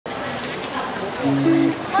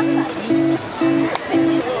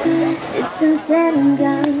It's been said and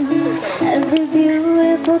done. Every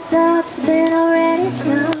beautiful thought's been already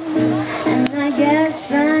sung. And I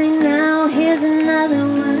guess right now here's another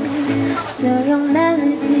one. So your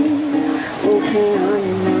melody will play on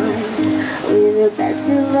and on. We're the best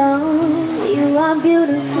of all. You are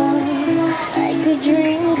beautiful, like a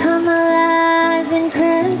dream come alive,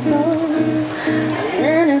 incredible. A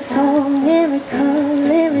wonderful miracle,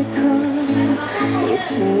 lyrical. You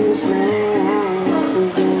changed my life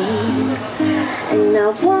again. And I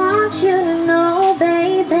want you to know,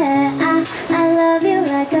 baby, I love you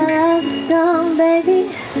like I love the song, baby.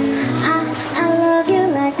 I love you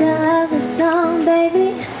like I love the song,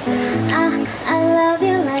 baby. I love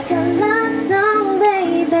you like I love the song,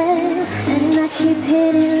 baby. And I keep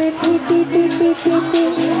hitting repeat, beep, beep, beep, beep,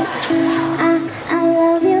 beep. I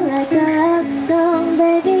love you like I love the song,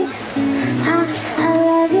 baby. I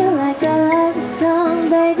love you like I love the song,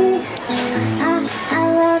 baby. I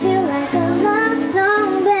love you like I love the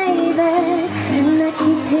song, baby. And I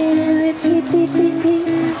keep hitting repeat, beep, beep, beep.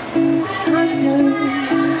 Constantly,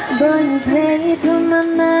 boy, you play through my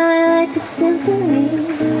mind like a symphony.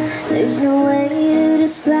 There's no way to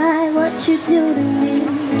describe what you do to me.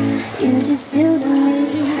 You just do to me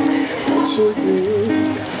what you do.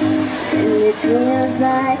 And it feels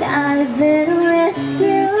like I've been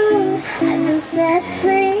rescued. I've been set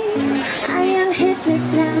free. I am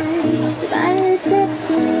hypnotized by your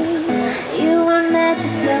destiny. You are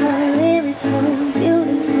magical, lyrical,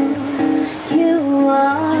 beautiful. You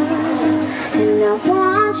are. And I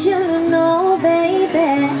want you to know, baby,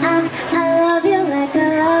 I love you like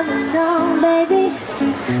I love the song, baby.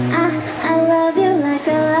 I love you like I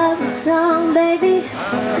love the song, baby.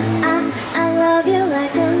 I love you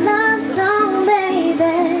like I love the song,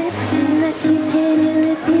 baby. And I keep hitting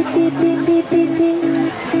repeat, beep, beep, beep, beep,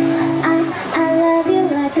 beep. I love you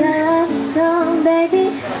like I love the song, baby.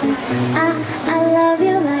 I love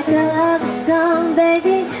you like I love the song,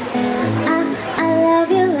 baby. I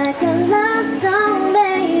love you like I love the song,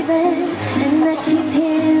 baby. And I keep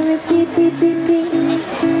hitting repeat, beep, beep, beep.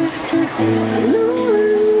 No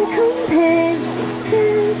one compares,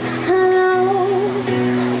 extend hello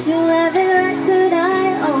to every record I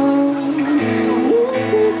own.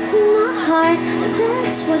 Music to my heart,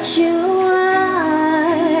 that's what you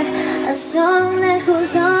are. A song that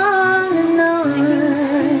goes on and on.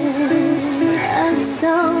 A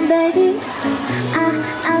song, baby.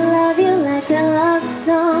 I love you like I love the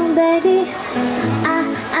song, baby.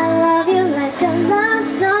 I love you like I love the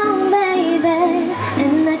song, baby.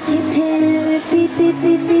 And I keep hitting repeat, beep,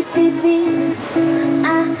 beep, beep, beep, beep.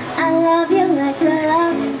 I love you like I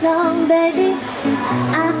love the song, baby.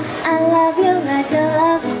 I love you like I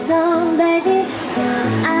love the song, baby.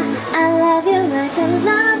 I love you like I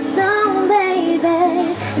love the song, baby.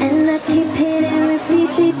 And I keep hitting repeat,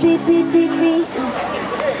 beep, beep, beep, beep, beep.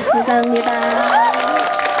 감사합니다.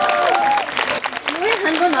 물 한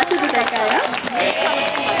번 마셔도 될까요?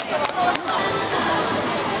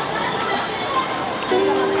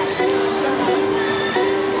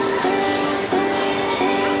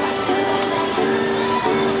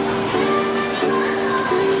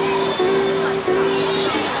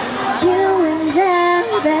 You and I,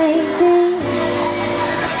 baby,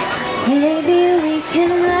 maybe we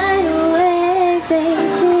can ride away,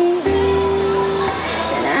 baby.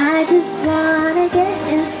 And I just wanna get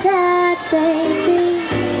inside, baby.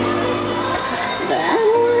 But I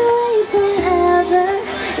don't wanna wait forever.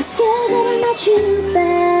 I'm scared that I met you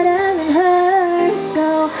better than her. So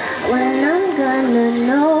when I'm gonna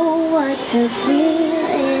know what to feel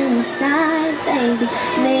inside, baby,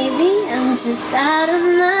 maybe I'm just out of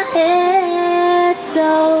my head. So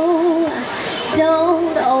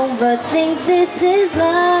don't overthink this is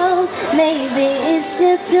love. Maybe it's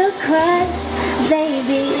just a crush.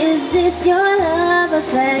 Baby, is this your love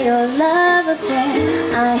affair? Your love affair?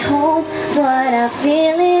 I hope what I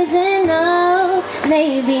feel is enough.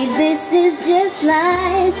 Maybe this is just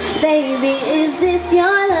lies. Baby, is this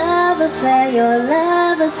your love affair? Your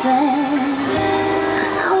love affair?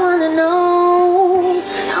 I wanna know.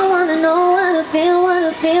 I wanna know what I feel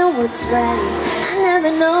what's right. I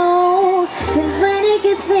never know, 'cause when it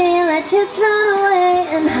gets real I just run away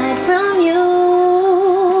and hide from you.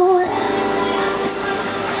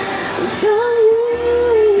 From you,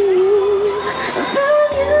 from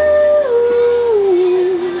you.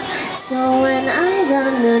 So when I'm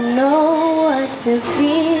gonna know what to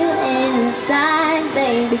feel inside. inside,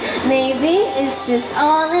 baby. Maybe it's just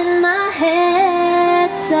all in my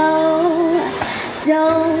head. So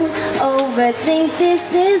don't overthink,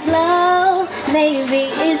 this is love. Maybe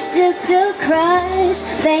it's just a crush.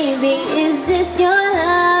 Baby, is this your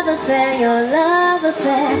love affair, your love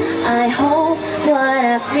affair? I hope what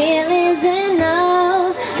I feel is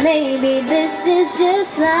enough. Maybe this is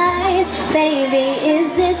just lies. Baby,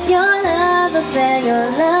 is this your love affair, your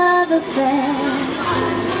love affair?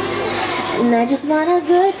 And I just want a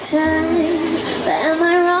good time. But am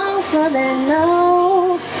I wrong for that?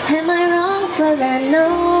 No. Am I wrong for that?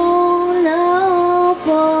 No, no,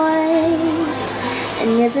 boy.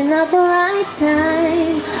 And is it not the right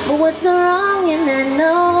time? But what's the wrong in that?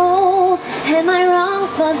 No. Am I wrong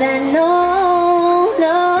for that? No,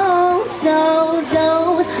 no. So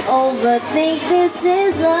don't overthink, this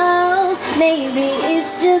is love. Maybe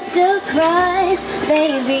it's just a crush.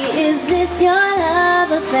 Baby, is this your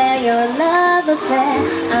love affair, your love affair?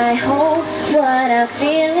 I hope what I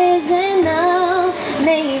feel is enough.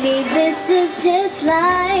 Maybe this is just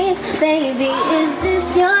lies. Baby, is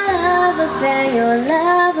this your love affair, your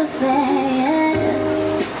love affair?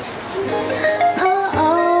 Oh,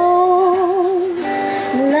 oh,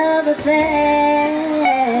 love affair.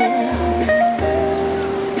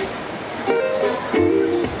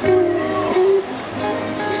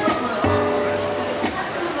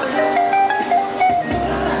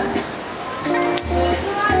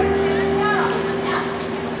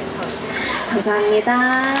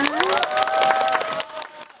 감사합니다.